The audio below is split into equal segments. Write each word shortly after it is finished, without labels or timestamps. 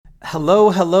Hello,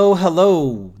 hello,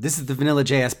 hello. This is the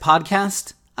Vanilla.js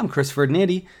podcast. I'm Chris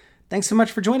Ferdinandi. Thanks so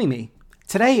much for joining me.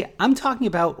 Today, I'm talking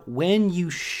about when you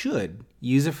should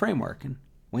use a framework and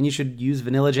when you should use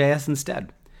Vanilla.js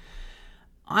instead.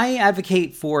 I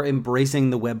advocate for embracing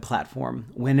the web platform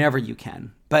whenever you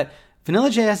can, but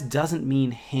Vanilla.js doesn't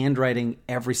mean handwriting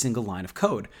every single line of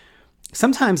code.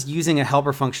 Sometimes using a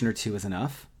helper function or two is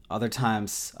enough, other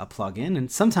times a plugin,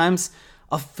 and sometimes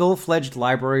a full-fledged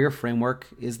library or framework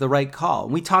is the right call.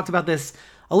 And we talked about this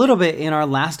a little bit in our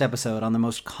last episode on the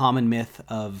most common myth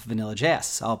of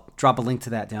Vanilla.js. I'll drop a link to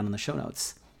that down in the show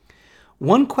notes.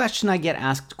 One question I get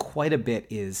asked quite a bit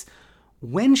is,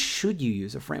 when should you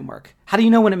use a framework? How do you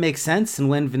know when it makes sense and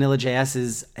when Vanilla.js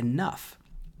is enough?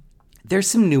 There's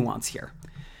some nuance here.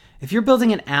 If you're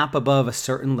building an app above a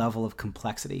certain level of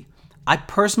complexity, I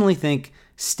personally think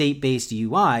state-based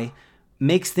UI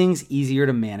makes things easier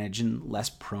to manage and less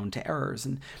prone to errors.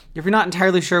 And if you're not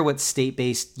entirely sure what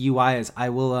state-based UI is, I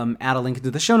will add a link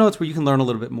into the show notes where you can learn a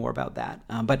little bit more about that.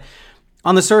 But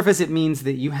on the surface, it means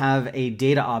that you have a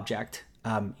data object,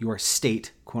 your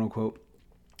state, quote unquote,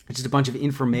 which is a bunch of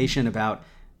information about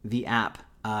the app.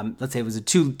 Let's say it was a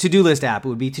to-do list app. It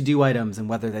would be to-do items and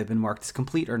whether they've been marked as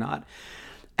complete or not.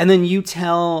 And then you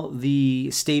tell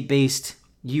the state-based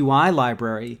UI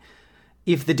library,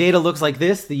 if the data looks like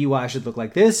this, the UI should look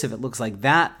like this. If it looks like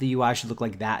that, the UI should look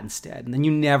like that instead. And then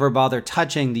you never bother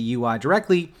touching the UI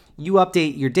directly. You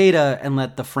update your data and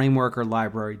let the framework or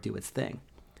library do its thing.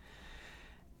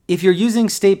 If you're using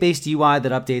state-based UI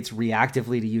that updates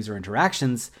reactively to user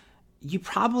interactions, you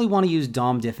probably want to use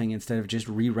DOM diffing instead of just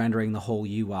re-rendering the whole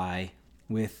UI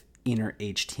with inner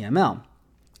HTML.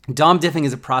 DOM diffing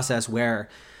is a process where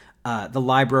the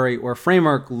library or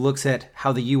framework looks at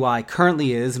how the UI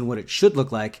currently is and what it should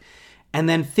look like, and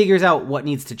then figures out what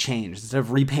needs to change. Instead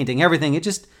of repainting everything, it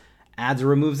just adds or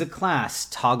removes a class,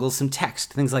 toggles some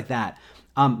text, things like that.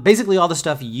 Basically all the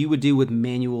stuff you would do with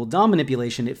manual DOM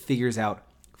manipulation, it figures out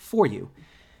for you.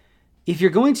 If you're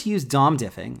going to use DOM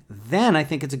diffing, then I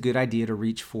think it's a good idea to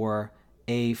reach for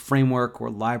a framework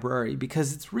or library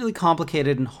because it's really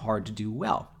complicated and hard to do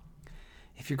well.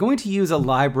 If you're going to use a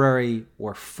library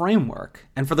or framework,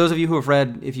 and for those of you who have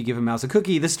read If You Give a Mouse a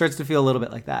Cookie, this starts to feel a little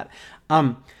bit like that.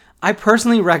 I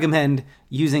personally recommend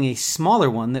using a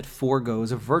smaller one that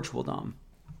forgoes a virtual DOM.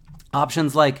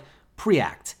 Options like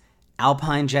Preact,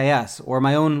 Alpine.js, or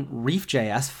my own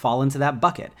Reef.js fall into that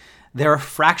bucket. They're a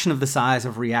fraction of the size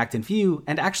of React and Vue,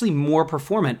 and actually more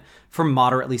performant for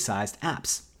moderately sized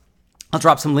apps. I'll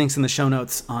drop some links in the show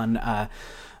notes on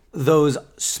those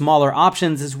smaller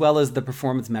options as well as the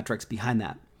performance metrics behind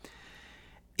that.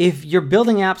 If you're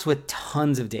building apps with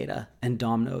tons of data and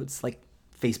DOM nodes like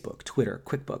Facebook, Twitter,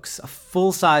 QuickBooks, a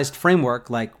full-sized framework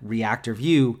like React or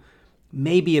Vue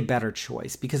may be a better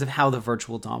choice because of how the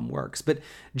virtual DOM works. But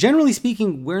generally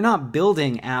speaking, we're not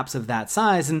building apps of that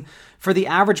size. And for the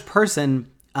average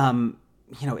person,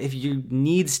 if you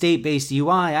need state-based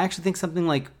UI, I actually think something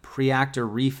like Preact or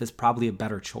Reef is probably a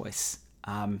better choice.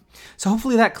 So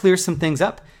hopefully that clears some things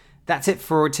up. That's it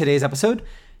for today's episode.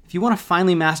 If you want to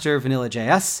finally master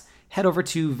Vanilla.js, head over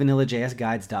to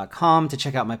vanillajsguides.com to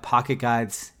check out my pocket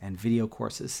guides and video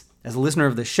courses. As a listener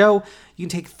of the show, you can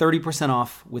take 30%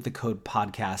 off with the code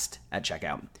podcast at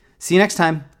checkout. See you next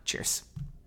time. Cheers.